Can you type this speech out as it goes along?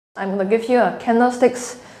I'm going to give you a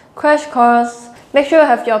candlesticks crash course. Make sure you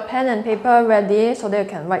have your pen and paper ready so that you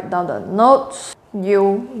can write down the notes.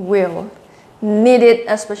 You will need it,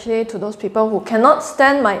 especially to those people who cannot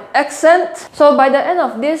stand my accent. So by the end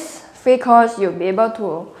of this free course, you'll be able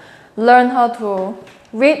to learn how to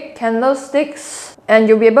read candlesticks, and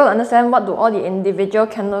you'll be able to understand what do all the individual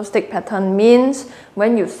candlestick pattern means.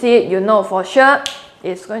 When you see it, you know for sure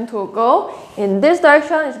it's going to go in this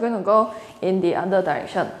direction, it's going to go in the other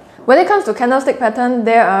direction. When it comes to candlestick pattern,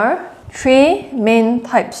 there are three main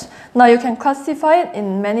types. Now you can classify it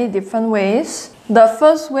in many different ways. The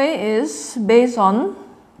first way is based on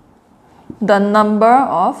the number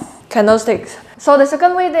of candlesticks. So the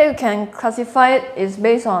second way that you can classify it is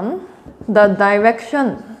based on the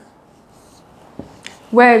direction.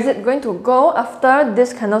 Where is it going to go after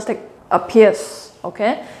this candlestick appears?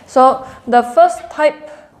 Okay, so the first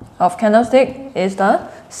type of candlestick is the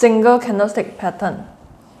single candlestick pattern.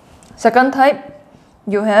 Second type,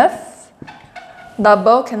 you have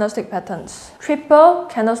double candlestick patterns, triple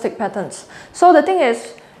candlestick patterns. So the thing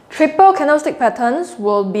is, triple candlestick patterns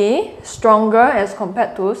will be stronger as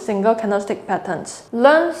compared to single candlestick patterns.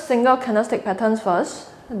 Learn single candlestick patterns first,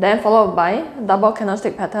 then followed by double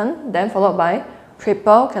candlestick pattern, then followed by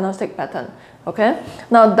triple candlestick pattern. Okay,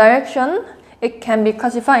 now direction, it can be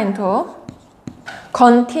classified into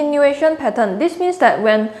continuation pattern. This means that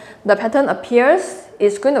when the pattern appears,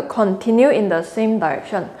 it's going to continue in the same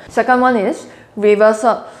direction. Second one is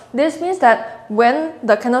reversal. This means that when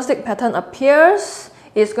the candlestick pattern appears,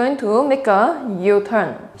 it's going to make a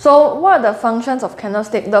U-turn. So what are the functions of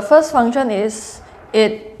candlestick? The first function is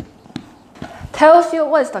it tells you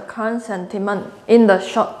what is the current sentiment in the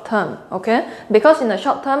short term. Okay, because in the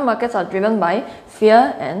short term, markets are driven by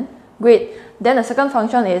fear and greed. Then the second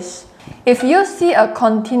function is, if you see a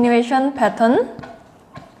continuation pattern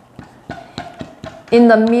in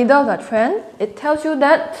the middle of the trend, it tells you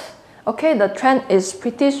that, okay, the trend is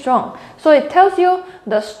pretty strong. So it tells you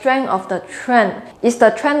the strength of the trend. Is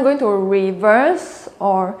the trend going to reverse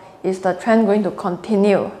or is the trend going to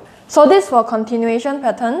continue? So this for continuation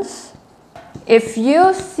patterns. If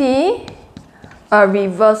you see a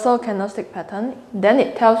reversal candlestick pattern, then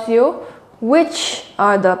it tells you which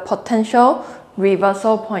are the potential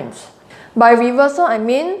reversal points. By reversal, I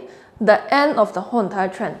mean the end of the whole entire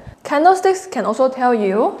trend. Candlesticks can also tell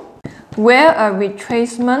you where a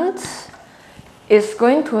retracement is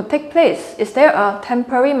going to take place. Is there a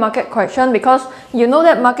temporary market correction? Because you know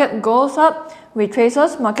that market goes up,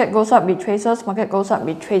 retraces, market goes up, retraces, market goes up,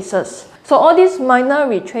 retraces. So all these minor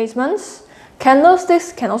retracements,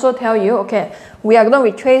 candlesticks can also tell you, okay, we are going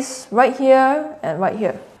to retrace right here and right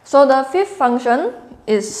here. So the fifth function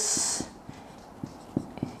is,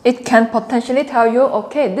 it can potentially tell you,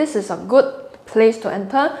 okay, this is a good place to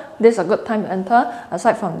enter, this is a good time to enter.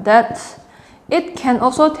 Aside from that, it can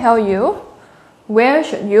also tell you where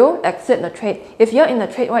should you exit the trade. If you're in the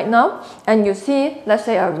trade right now and you see, let's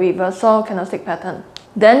say, a reversal candlestick pattern,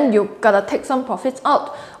 then you gotta take some profits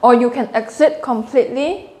out, or you can exit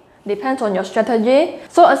completely, depends on your strategy.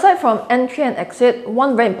 So aside from entry and exit,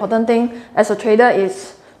 one very important thing as a trader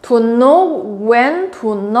is to know when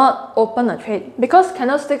to not open a trade, because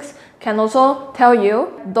candlesticks can also tell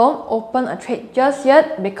you don't open a trade just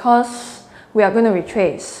yet because we are going to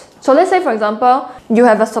retrace. So let's say, for example, you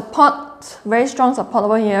have a support, very strong support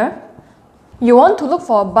over here. You want to look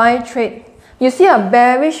for a buy trade. You see a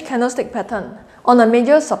bearish candlestick pattern on a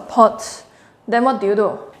major support. Then what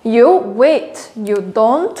do? You wait. You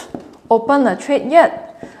don't open a trade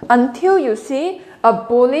yet until you see a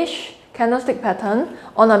bullish candlestick pattern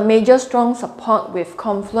on a major strong support with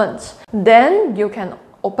confluence. Then you can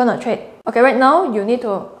open a trade. Okay, right now you need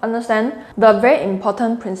to understand the very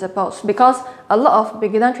important principles, because a lot of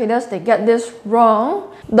beginner traders, they get this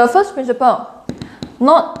wrong. The first principle,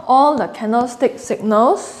 not all the candlestick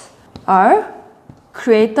signals are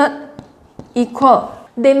created equal.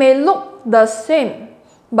 They may look the same,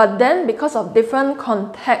 but then because of different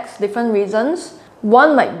contexts, different reasons,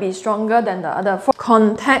 one might be stronger than the other. For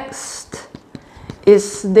context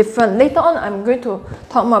is different. Later on, I'm going to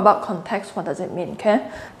talk more about context. What does it mean? Okay.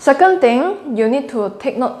 Second thing, you need to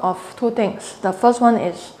take note of two things. The first one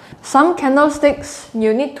is some candlesticks,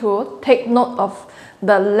 you need to take note of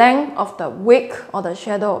the length of the wick or the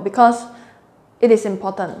shadow, because it is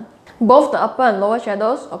important. Both the upper and lower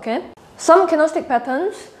shadows. Okay. Some candlestick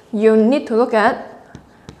patterns, you need to look at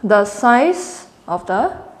the size of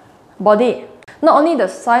the body. Not only the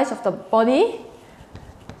size of the body,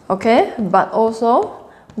 okay, but also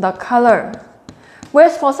the color.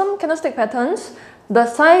 Whereas for some candlestick patterns, the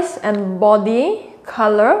size and body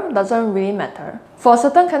color doesn't really matter. For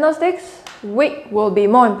certain candlesticks, wick will be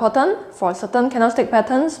more important. For certain candlestick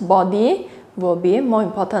patterns, body will be more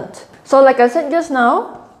important. So like I said just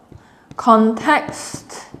now,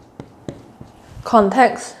 context,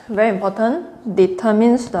 very important,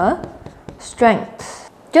 determines the strength.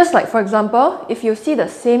 Just like for example, if you see the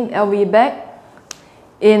same LV bag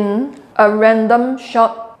in a random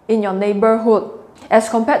shop in your neighborhood as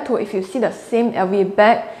compared to if you see the same LV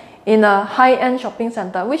bag in a high-end shopping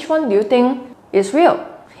center, which one do you think is real?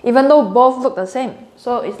 Even though both look the same.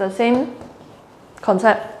 So it's the same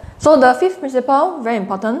concept. So the fifth principle, very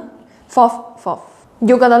important. Fourth.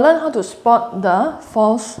 You gotta learn how to spot the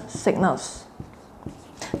false signals.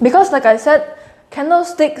 Because like I said,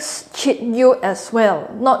 candlesticks cheat you as well,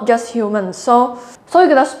 not just humans. So you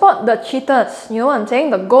gotta spot the cheaters. You know what I'm saying?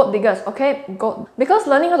 The gold diggers. Okay, gold. Because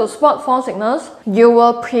learning how to spot false signals, you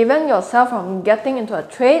will prevent yourself from getting into a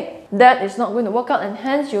trade that is not going to work out, and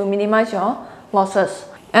hence you minimize your losses.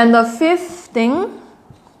 And the fifth thing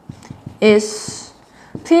is,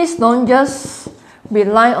 please don't just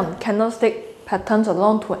rely on candlestick patterns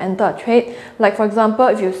alone to enter a trade. Like for example,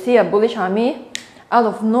 if you see a bullish harami out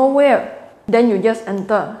of nowhere, then you just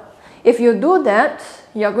enter. If you do that,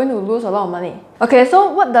 you're going to lose a lot of money. Okay,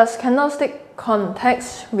 so what does candlestick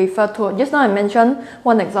context refer to? Just now I mentioned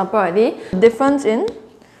one example already. The difference in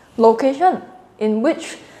location in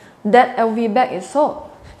which that LV bag is sold.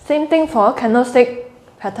 Same thing for candlestick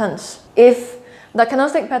patterns. If the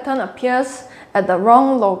candlestick pattern appears at the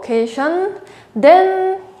wrong location,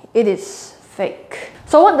 then it is fake.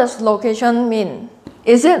 So what does location mean?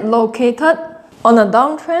 Is it located on a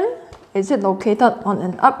downtrend? Is it located on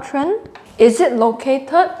an uptrend? Is it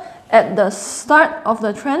located at the start of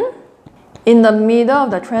the trend, in the middle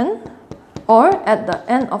of the trend, or at the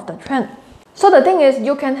end of the trend? So the thing is,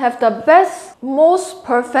 you can have the best, most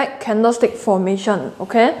perfect candlestick formation,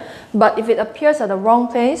 okay? But if it appears at the wrong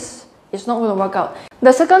place, it's not going to work out.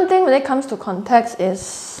 The second thing when it comes to context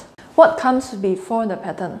is what comes before the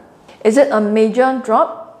pattern. Is it a major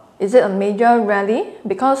drop? Is it a major rally?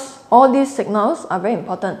 Because all these signals are very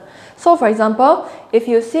important. So for example, if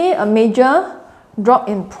you see a major drop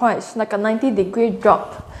in price, like a 90-degree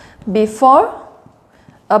drop, before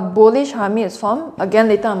a bullish harami is formed, again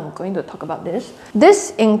later I'm going to talk about this,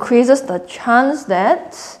 this increases the chance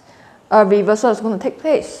that a reversal is going to take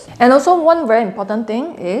place. And also one very important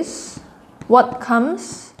thing is what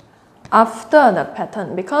comes after the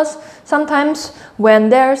pattern, because sometimes when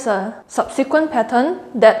there's a subsequent pattern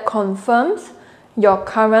that confirms your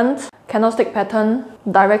current candlestick pattern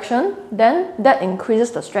direction, then that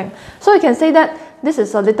increases the strength. So you can say that this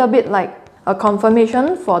is a little bit like a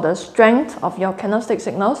confirmation for the strength of your candlestick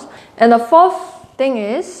signals. And the fourth thing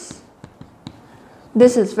is,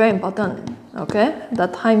 this is very important, okay, the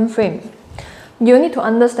time frame. You need to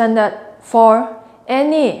understand that for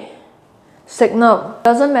any signal,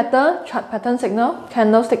 doesn't matter, chart pattern signal,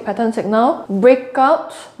 candlestick pattern signal,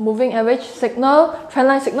 breakout, moving average signal,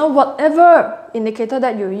 trendline signal, whatever indicator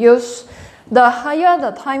that you use, the higher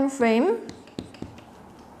the time frame,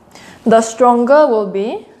 the stronger will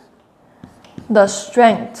be the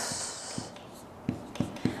strength.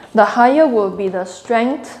 The higher will be the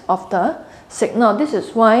strength of the signal. This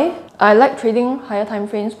is why I like trading higher time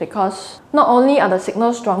frames, because not only are the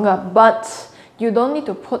signals stronger, but you don't need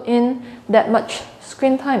to put in that much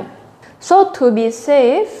screen time. So to be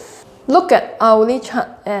safe, look at hourly chart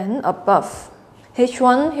and above.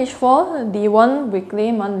 H1, H4, D1,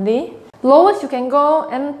 weekly, monthly. Lowest you can go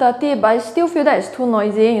M30, but I still feel that it's too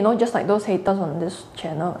noisy, you know, just like those haters on this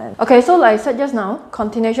channel. Okay, so like I said just now,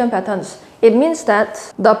 continuation patterns. It means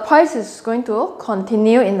that the price is going to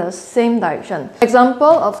continue in the same direction. Example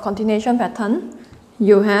of continuation pattern,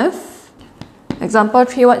 you have example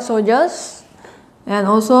 3 white soldiers and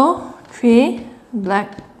also 3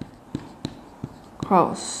 black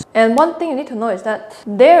crows. And one thing you need to know is that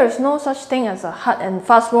there is no such thing as a hard and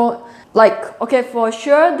fast rule. Like, okay, for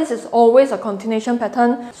sure, this is always a continuation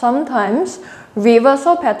pattern. Sometimes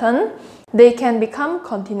reversal pattern, they can become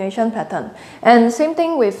continuation pattern. And same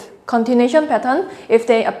thing with continuation pattern, if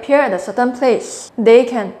they appear at a certain place, they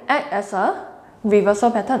can act as a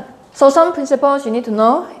reversal pattern. So some principles you need to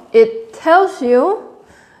know. It tells you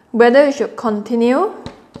whether you should continue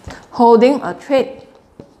holding a trade.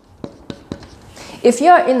 If you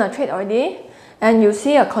are in a trade already and you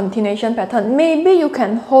see a continuation pattern, maybe you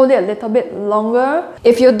can hold it a little bit longer.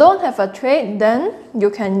 If you don't have a trade, then you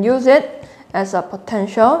can use it as a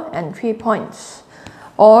potential entry points,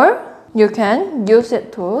 or you can use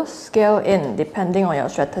it to scale in depending on your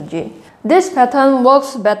strategy. This pattern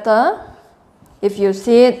works better if you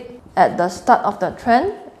see it at the start of the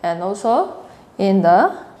trend and also in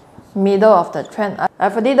the middle of the trend.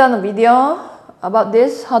 I've already done a video about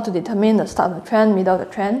this, how to determine the start of the trend, middle of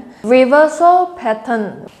the trend. Reversal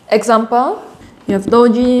pattern. Example, you have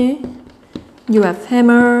doji, you have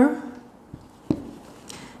hammer,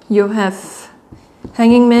 you have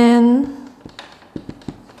hanging man,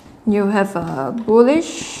 you have a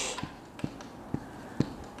bullish,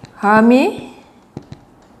 harami,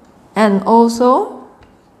 and also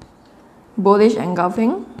bullish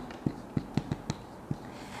engulfing.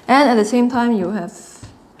 And at the same time, you have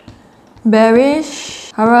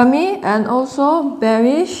bearish, harami, and also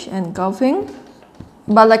bearish engulfing.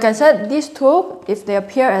 But like I said, these two, if they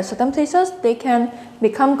appear at certain places, they can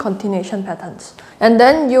become continuation patterns. And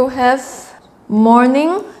then you have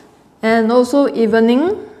morning and also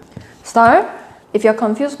evening star. If you're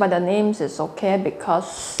confused by the names, it's okay,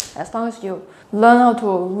 because as long as you learn how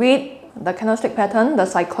to read the candlestick pattern, the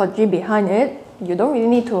psychology behind it, you don't really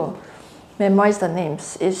need to memorize the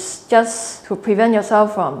names. It's just to prevent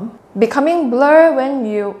yourself from becoming blurred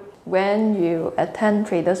when you attend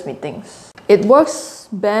traders meetings. It works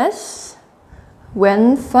best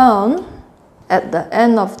when found at the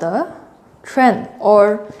end of the trend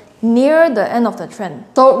or near the end of the trend.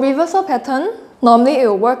 So reversal pattern, normally it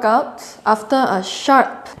will work out after a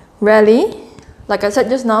sharp rally. Like I said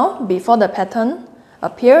just now, before the pattern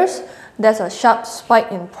appears, there's a sharp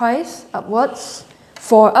spike in price upwards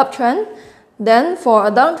for uptrend. Then for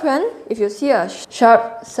a downtrend, if you see a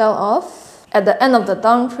sharp sell-off at the end of the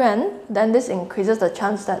downtrend, then this increases the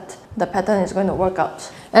chance that the pattern is going to work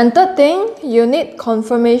out. And third thing, you need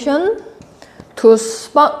confirmation to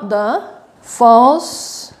spot the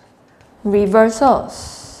false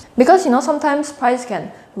reversals. Because sometimes price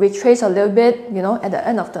can retrace a little bit, at the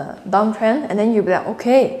end of the downtrend, and then you'll be like,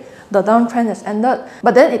 okay, the downtrend has ended.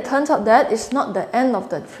 But then it turns out that it's not the end of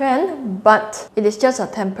the trend, but it is just a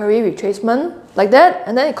temporary retracement like that,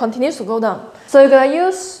 and then it continues to go down. So you're gonna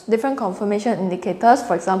use different confirmation indicators,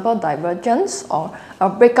 for example, divergence or a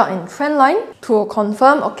breakout in trend line to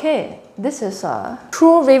confirm, okay, this is a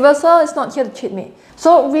true reversal, it's not here to cheat me.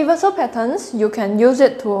 So reversal patterns, you can use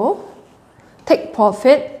it to take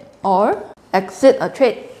profit or exit a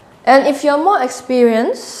trade. And if you're more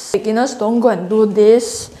experienced, beginners don't go and do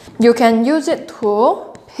this. You can use it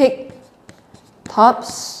to pick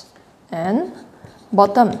tops and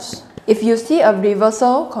bottoms. If you see a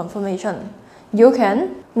reversal confirmation, you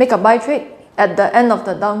can make a buy trade at the end of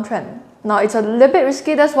the downtrend. Now it's a little bit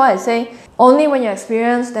risky, that's why I say only when you're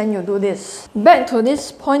experienced, then you do this. Back to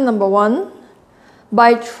this point number 1.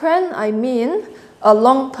 By trend, I mean a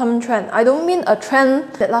long-term trend. I don't mean a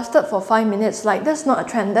trend that lasted for 5 minutes. Like, that's not a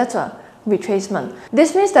trend, that's a retracement.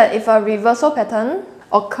 This means that if a reversal pattern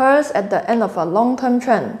occurs at the end of a long-term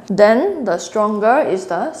trend, then the stronger is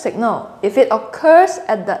the signal. If it occurs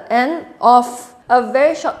at the end of a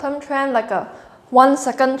very short-term trend, like a 1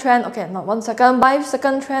 second trend, okay, not 1 second, 5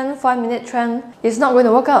 second trend, 5 minute trend, it's not going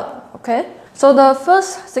to work out, okay? So the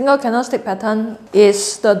first single candlestick pattern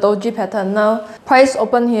is the doji pattern. Now, price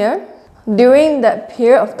open here. During that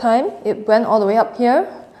period of time, it went all the way up here,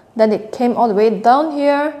 then it came all the way down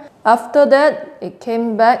here. After that, it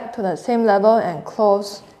came back to the same level and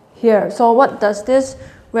closed here. So what does this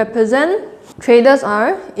represent? Traders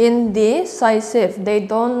are indecisive. They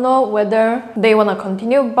don't know whether they want to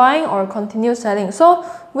continue buying or continue selling. So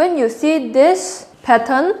when you see this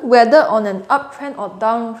pattern, whether on an uptrend or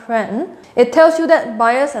downtrend, it tells you that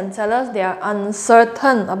buyers and sellers, they are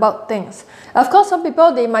uncertain about things. Of course, some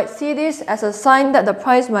people, they might see this as a sign that the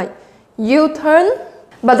price might U-turn,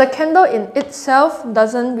 but the candle in itself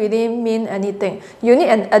doesn't really mean anything. You need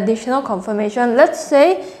an additional confirmation. Let's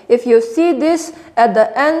say if you see this at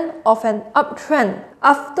the end of an uptrend,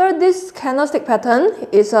 after this candlestick pattern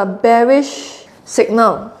is a bearish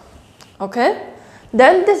signal, okay?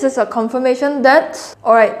 Then this is a confirmation that,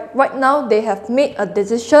 alright, right now they have made a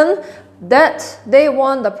decision that they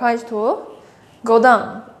want the price to go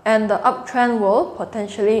down and the uptrend will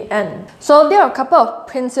potentially end. So there are a couple of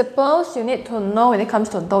principles you need to know when it comes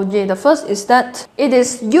to doji. The first is that it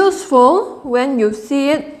is useful when you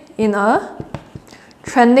see it in a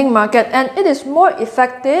trending market, and it is more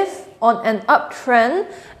effective on an uptrend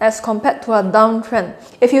as compared to a downtrend.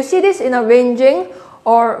 If you see this in a ranging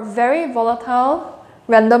or very volatile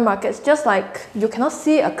random markets, just like you cannot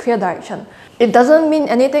see a clear direction, it doesn't mean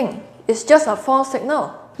anything. It's just a false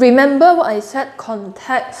signal. Remember what I said,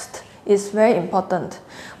 context is very important.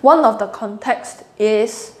 One of the context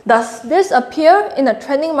is, does this appear in a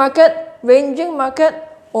trending market, ranging market,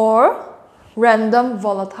 or random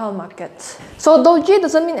volatile market? So doji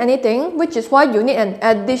doesn't mean anything, which is why you need an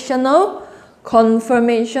additional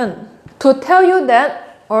confirmation to tell you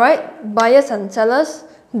that, alright, buyers and sellers,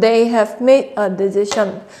 they have made a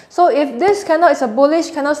decision. So if this candle is a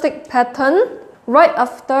bullish candlestick pattern, right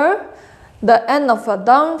after the end of a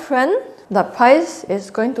downtrend, the price is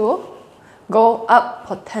going to go up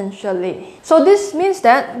potentially. So this means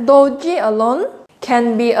that doji alone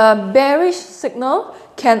can be a bearish signal,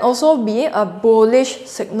 can also be a bullish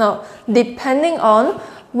signal, depending on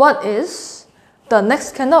what is the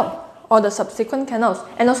next candle or the subsequent candles,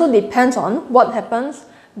 and also depends on what happens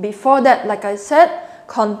before that. Like I said,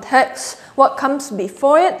 context, what comes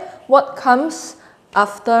before it, what comes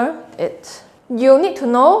after it. You need to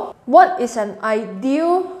know what is an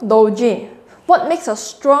ideal doji, what makes a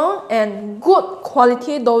strong and good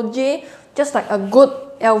quality doji, just like a good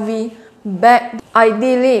LV bag.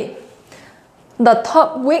 Ideally, the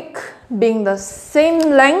top wick being the same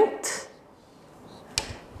length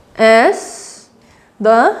as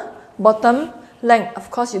the bottom length.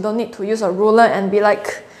 Of course, you don't need to use a ruler and be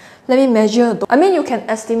like, let me measure. I mean, you can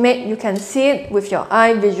estimate, you can see it with your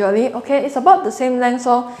eye visually. Okay, it's about the same length,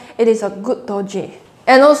 so it is a good doji.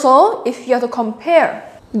 And also, if you have to compare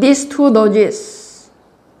these two dojis,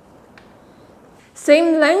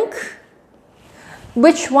 same length,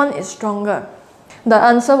 which one is stronger? The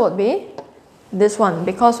answer would be this one.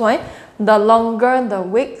 Because why? The longer the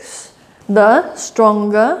wicks, the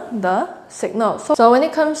stronger the signal. So when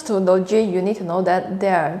it comes to doji, you need to know that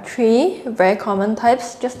there are three very common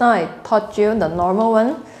types. Just now I taught you the normal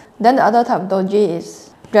one. Then the other type of doji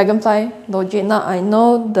is dragonfly doji. Now I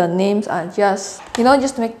know the names are just,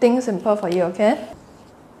 just to make things simple for you, okay?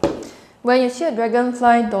 When you see a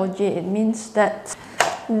dragonfly doji, it means that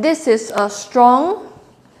this is a strong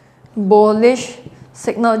bullish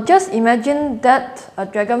signal. Just imagine that a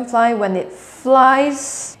dragonfly, when it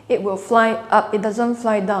flies, it will fly up, it doesn't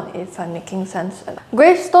fly down, if I'm making sense.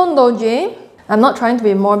 Gravestone doji, I'm not trying to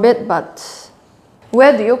be morbid, but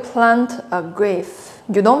where do you plant a grave?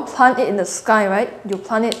 You don't plant it in the sky, right? You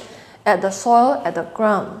plant it at the soil, at the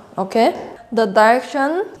ground, okay? The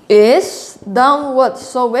direction is downwards.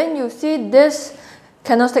 So when you see this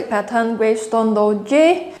candlestick pattern, gravestone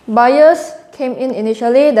doji, buyers came in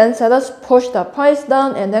initially, then sellers pushed the price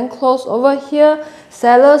down and then closed over here.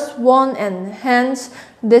 Sellers won, and hence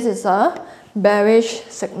this is a bearish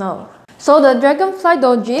signal. So the dragonfly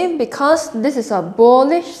doji, because this is a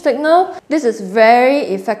bullish signal, this is very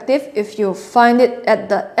effective if you find it at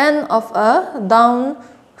the end of a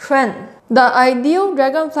downtrend. The ideal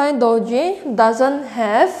dragonfly doji doesn't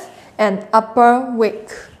have an upper wick.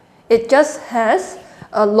 It just has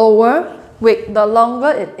a lower wick. The longer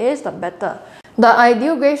it is, the better. The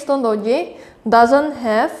ideal gravestone doji doesn't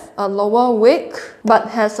have a lower wick but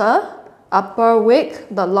has a upper wick.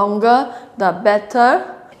 The longer, the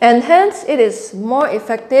better. And hence, it is more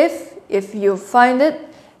effective if you find it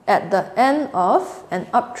at the end of an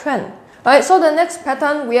uptrend. Alright, so the next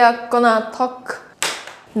pattern we are gonna talk.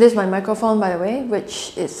 This is my microphone, by the way,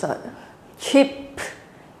 which is cheap,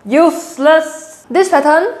 useless. This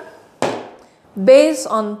pattern, base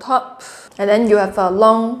on top, and then you have a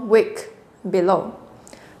long wick below.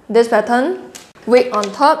 This pattern, wick on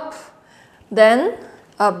top, then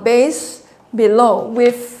a base below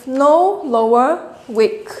with no lower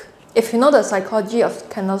wick. If you know the psychology of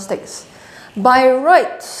candlesticks, by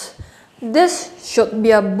right, this should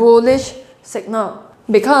be a bullish signal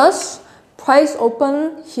because price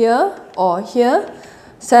open here or here,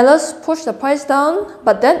 sellers push the price down,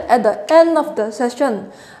 but then at the end of the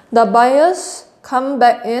session, the buyers come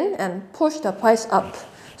back in and push the price up.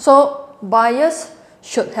 So buyers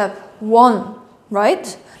should have won,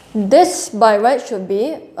 right? This by right should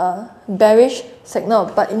be a bearish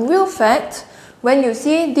signal, but in real fact, when you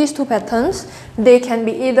see these two patterns, they can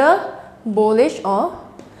be either bullish or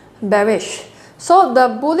bearish. So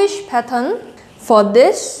the bullish pattern for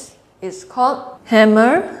this is called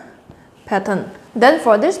hammer pattern. Then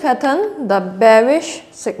for this pattern, the bearish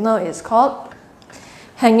signal is called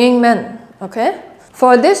hanging man. Okay?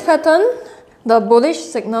 For this pattern, the bullish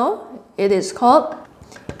signal, it is called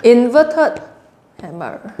inverted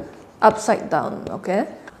hammer, upside down. Okay?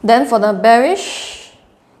 Then for the bearish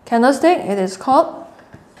candlestick, it is called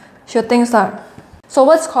shooting star. So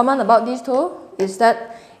what's common about these two is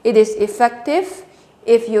that it is effective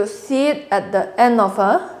if you see it at the end of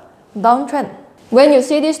a downtrend. When you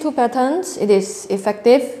see these two patterns, it is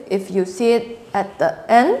effective if you see it at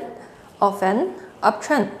the end of an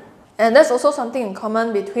uptrend. And there's also something in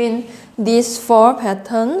common between these four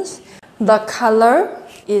patterns. The color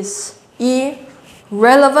is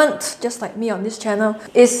irrelevant, just like me on this channel.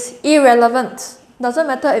 It's irrelevant. Doesn't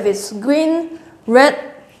matter if it's green,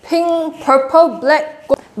 red, pink, purple, black.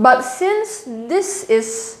 But since this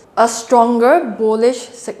is a stronger bullish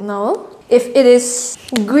signal, If it is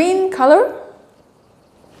green color,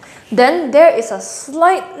 then there is a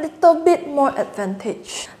slight little bit more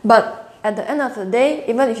advantage. But at the end of the day,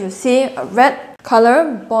 even if you see a red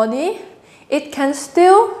color body, it can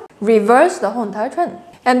still reverse the whole entire trend.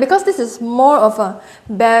 And because this is more of a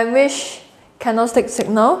bearish candlestick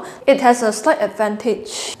signal, it has a slight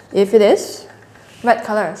advantage if it is red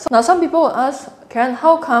color. So now some people will ask, Karen,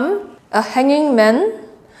 how come a hanging man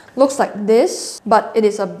looks like this, but it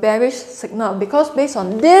is a bearish signal? Because based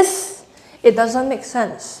on this, it doesn't make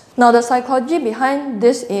sense. Now the psychology behind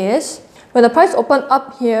this is, when the price opened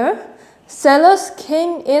up here, sellers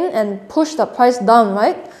came in and pushed the price down,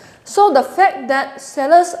 right? So the fact that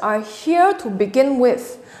sellers are here to begin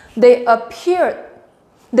with, they appeared,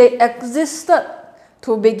 they existed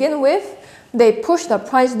to begin with, they pushed the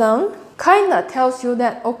price down, kinda tells you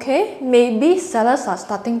that, okay, maybe sellers are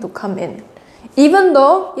starting to come in. Even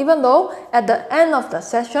though at the end of the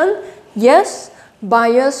session, yes,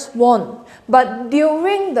 buyers won. But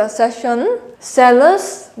during the session,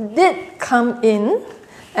 sellers did come in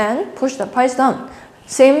and push the price down.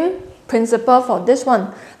 Same principle for this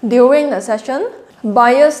one. During the session,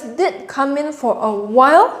 buyers did come in for a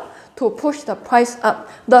while to push the price up.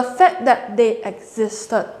 The fact that they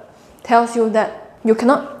existed tells you that you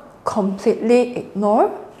cannot completely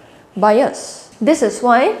ignore buyers. This is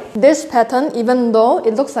why this pattern, even though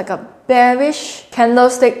it looks like a bearish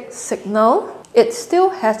candlestick signal, it still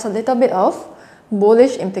has a little bit of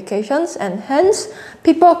bullish implications, and hence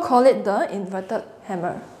people call it the inverted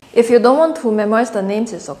hammer. If you don't want to memorize the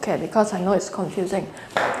names, it's okay, because I know it's confusing.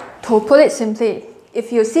 To put it simply,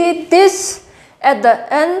 if you see this at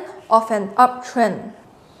the end of an uptrend,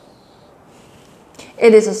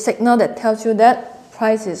 it is a signal that tells you that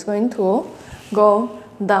price is going to go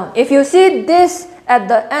down. If you see this at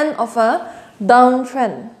the end of a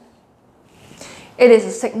downtrend, it is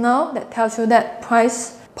a signal that tells you that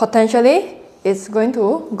price potentially is going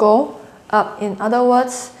to go up. In other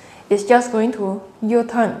words, it's just going to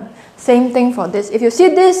U-turn. Same thing for this. If you see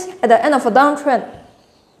this at the end of a downtrend,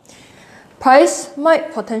 price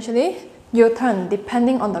might potentially U-turn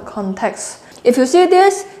depending on the context. If you see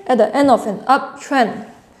this at the end of an uptrend,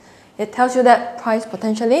 it tells you that price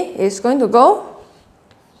potentially is going to go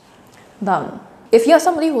down. If you are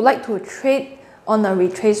somebody who like to trade on a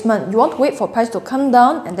retracement, you want to wait for price to come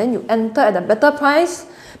down and then you enter at a better price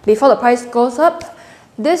before the price goes up,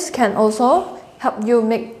 this can also help you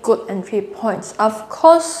make good entry points. Of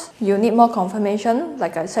course, you need more confirmation,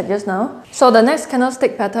 like I said just now. So the next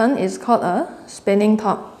candlestick pattern is called a spinning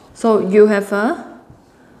top. So you have a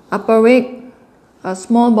upper wick, a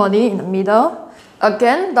small body in the middle.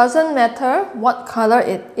 Again, doesn't matter what color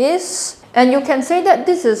it is. And you can say that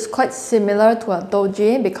this is quite similar to a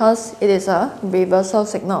doji because it is a reversal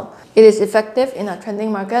signal. It is effective in a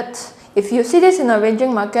trending market. If you see this in a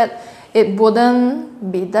ranging market, it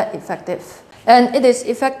wouldn't be that effective. And it is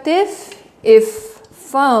effective if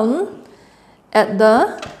found at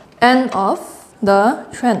the end of the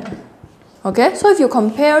trend. Okay, so if you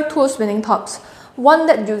compare two spinning tops, one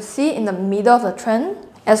that you see in the middle of the trend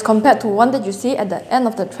as compared to one that you see at the end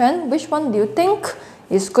of the trend, which one do you think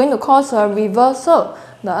is going to cause a reversal?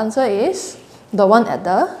 The answer is the one at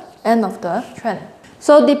the end of the trend.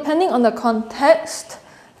 So depending on the context,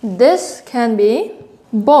 this can be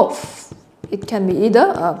both. It can be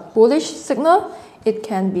either a bullish signal, it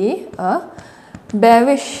can be a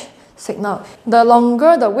bearish signal. The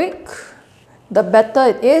longer the wick, the better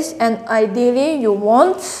it is, and ideally you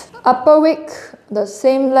want upper wick the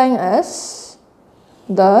same length as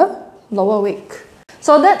the lower wick.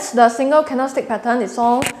 So that's the single candlestick pattern. It's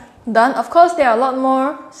all done. Of course, there are a lot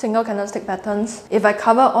more single candlestick patterns. If I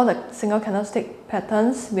cover all the single candlestick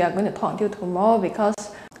patterns, we are going to talk until tomorrow because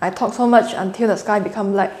I talk so much until the sky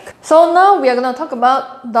becomes black. So now we are going to talk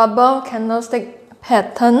about double candlestick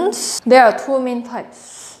patterns. There are two main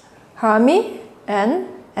types, harami and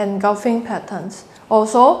engulfing patterns.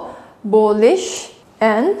 Also bullish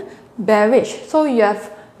and bearish. So you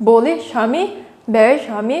have bullish harami, bearish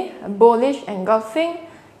harami, bullish engulfing,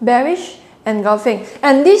 bearish engulfing.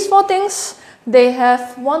 And these four things, they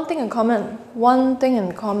have one thing in common. One thing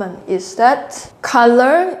in common is that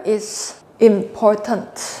color is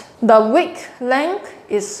important. The wick length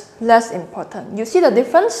is less important. You see the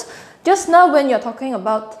difference? Just now when you're talking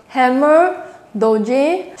about hammer,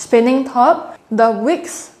 doji, spinning top, the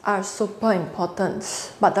wicks are super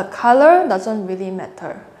important, but the color doesn't really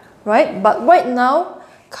matter, right? But right now,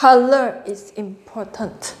 color is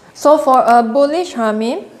important. So for a bullish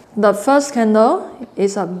harami, the first candle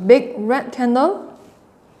is a big red candle,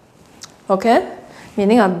 okay,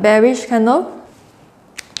 meaning a bearish candle.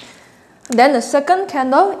 Then the second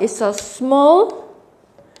candle is a small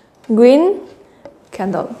green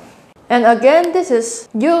candle. And again, this is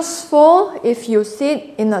useful if you see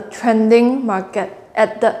it in a trending market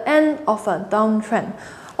at the end of a downtrend,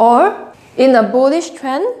 or in a bullish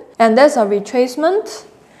trend and there's a retracement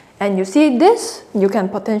and you see this, you can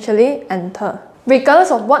potentially enter.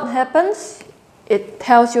 Regardless of what happens, it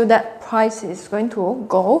tells you that price is going to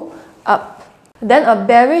go up. Then a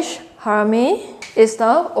bearish harami is the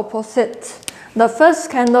opposite. The first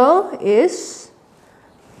candle is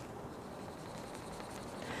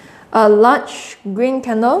a large green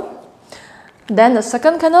candle. Then the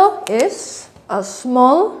second candle is a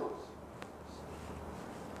small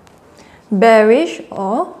bearish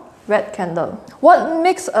or red candle. What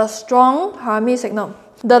makes a strong harami signal?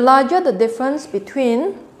 The larger the difference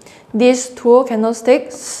between these two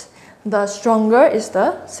candlesticks, the stronger is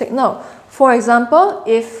the signal. For example,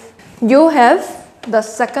 if you have the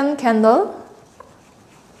second candle,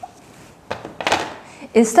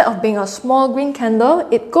 instead of being a small green candle,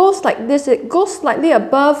 it goes like this, it goes slightly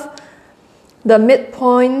above the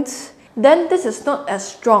midpoint, then this is not as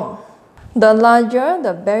strong. The larger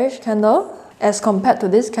the bearish candle as compared to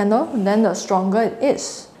this candle, then the stronger it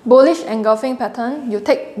is. Bullish engulfing pattern, you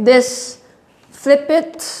take this, flip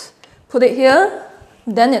it, put it here,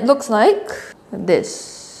 then it looks like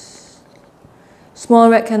this. Small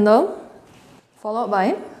red candle, followed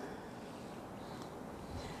by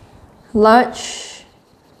large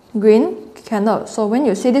green candle. So when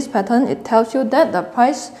you see this pattern, it tells you that the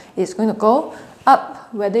price is going to go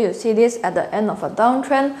up, whether you see this at the end of a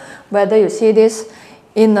downtrend, whether you see this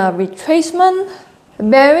in a retracement.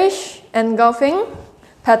 Bearish engulfing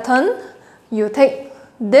pattern, you take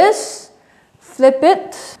this, flip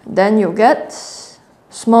it, then you get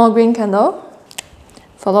small green candle,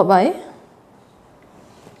 followed by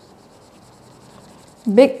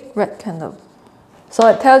big red candle. So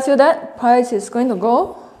it tells you that price is going to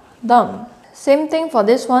go down. Same thing for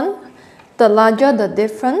this one. The larger the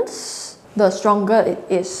difference, the stronger it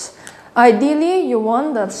is. Ideally, you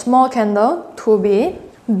want the small candle to be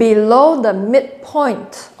below the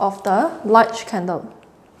midpoint of the large candle.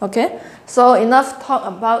 Okay, so enough talk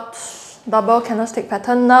about double candlestick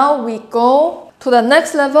pattern. Now we go to the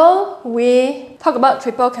next level. We talk about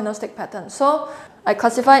triple candlestick pattern. So I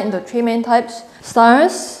classify into three main types: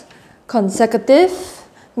 stars, consecutive,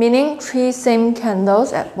 meaning three same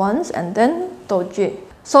candles at once, and then doji.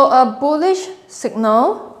 So a bullish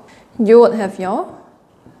signal, you would have your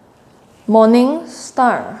morning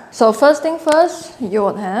star. So first thing first, you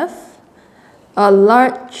would have a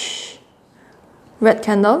large red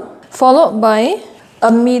candle, followed by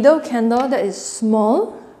a middle candle that is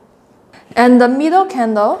small. And the middle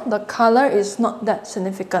candle, the color is not that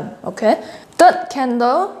significant, okay? Third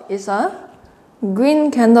candle is a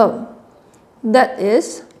green candle that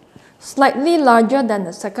is slightly larger than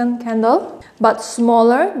the second candle, but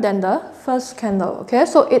smaller than the first candle, okay?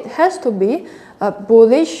 So it has to be a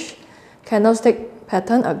bullish candlestick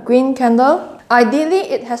pattern, a green candle. Ideally,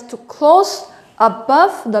 it has to close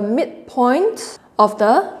above the midpoint of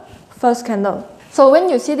the first candle. So when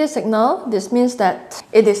you see this signal, this means that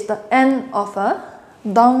it is the end of a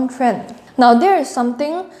downtrend. Now there is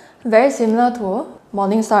something very similar to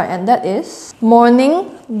morning star, and that is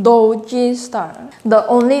morning doji star. The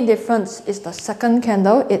only difference is the second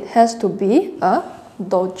candle, it has to be a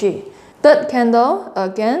doji. Third candle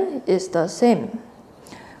again is the same.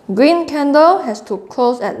 Green candle has to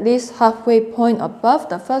close at least halfway point above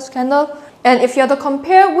the first candle. And if you have to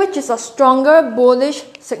compare which is a stronger bullish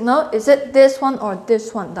signal, is it this one or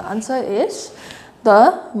this one? The answer is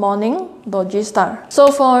the morning doji star.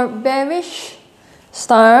 So for bearish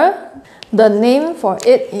star, the name for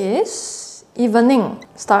it is evening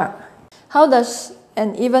star. How does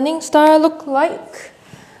an evening star look like?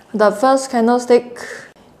 The first candlestick,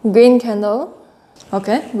 green candle,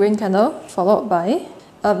 okay, green candle, followed by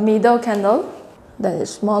a middle candle that is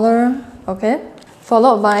smaller, okay,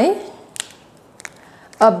 followed by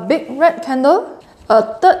a big red candle,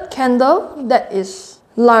 a third candle that is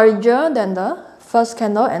larger than the first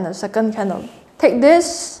candle and the second candle. Take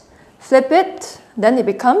this, flip it, then it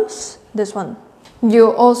becomes this one.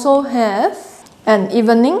 You also have an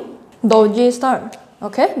evening doji star,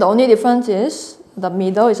 okay? The only difference is the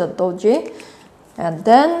middle is a doji, and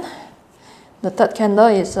then the third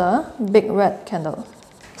candle is a big red candle.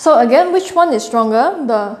 So again, which one is stronger,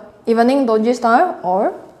 the evening doji star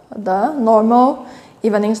or the normal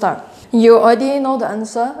evening star? You already know the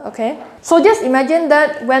answer, okay? So just imagine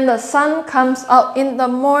that when the sun comes out in the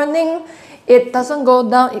morning, it doesn't go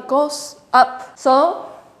down, it goes up. So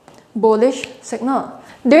bullish signal.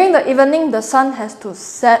 During the evening, the sun has to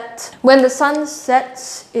set. When the sun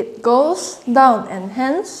sets, it goes down and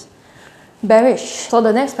hence bearish. So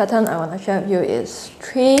the next pattern I want to share with you is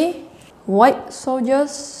 3 white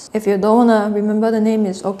soldiers. If you don't want to remember the name,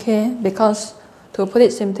 it's okay, because to put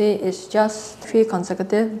it simply, it's just 3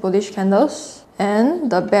 consecutive bullish candles,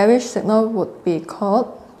 and the bearish signal would be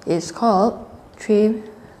called 3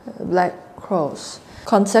 black crows.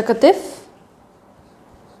 Consecutive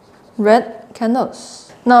red candles.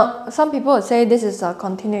 Now, some people would say this is a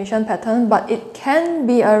continuation pattern, but it can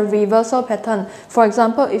be a reversal pattern. For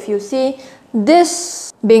example, if you see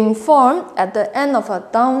this being formed at the end of a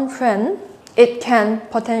downtrend, it can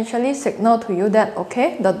potentially signal to you that,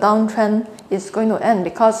 okay, the downtrend is going to end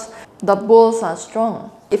because the bulls are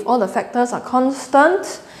strong. If all the factors are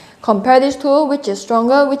constant, compare these two, which is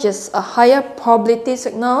stronger, which is a higher probability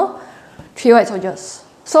signal, 3 white soldiers.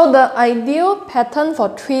 So the ideal pattern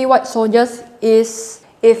for 3 white soldiers is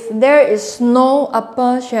if there is no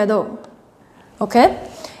upper shadow. Okay?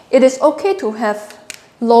 It is okay to have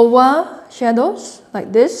lower shadows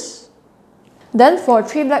like this. Then for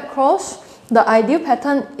 3 black crows, the ideal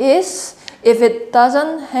pattern is if it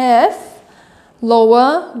doesn't have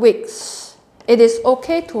lower wicks. It is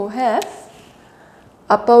okay to have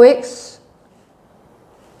upper wicks.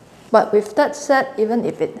 But with that said, even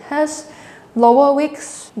if it has lower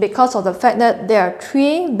wicks, because of the fact that there are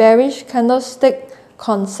 3 bearish candlesticks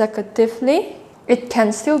consecutively, it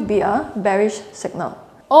can still be a bearish signal.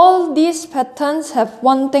 All these patterns have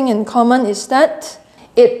one thing in common, is that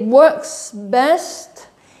it works best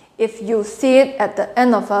if you see it at the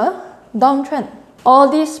end of a downtrend. All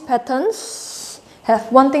these patterns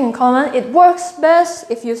have one thing in common. It works best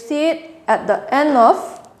if you see it at the end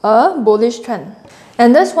of a bullish trend.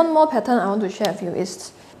 And there's one more pattern I want to share with you,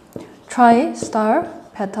 is tri-star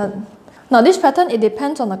pattern. Now this pattern, it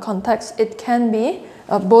depends on the context. It can be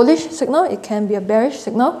a bullish signal, it can be a bearish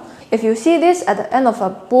signal. If you see this at the end of a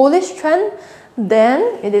bullish trend,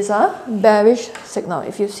 then it is a bearish signal.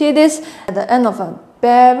 If you see this at the end of a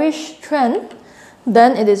bearish trend,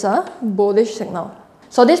 then it is a bullish signal.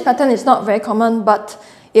 So this pattern is not very common, but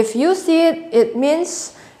if you see it, it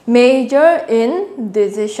means major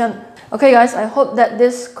indecision. Okay guys, I hope that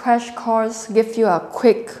this crash course gives you a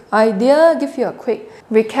quick idea, gives you a quick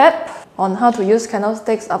recap on how to use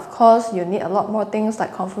candlesticks. Of course, you need a lot more things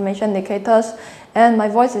like confirmation indicators, and my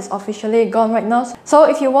voice is officially gone right now. So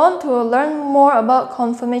if you want to learn more about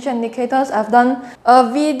confirmation indicators, I've done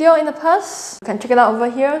a video in the past. You can check it out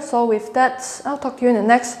over here. So with that, I'll talk to you in the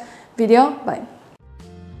next video. Bye.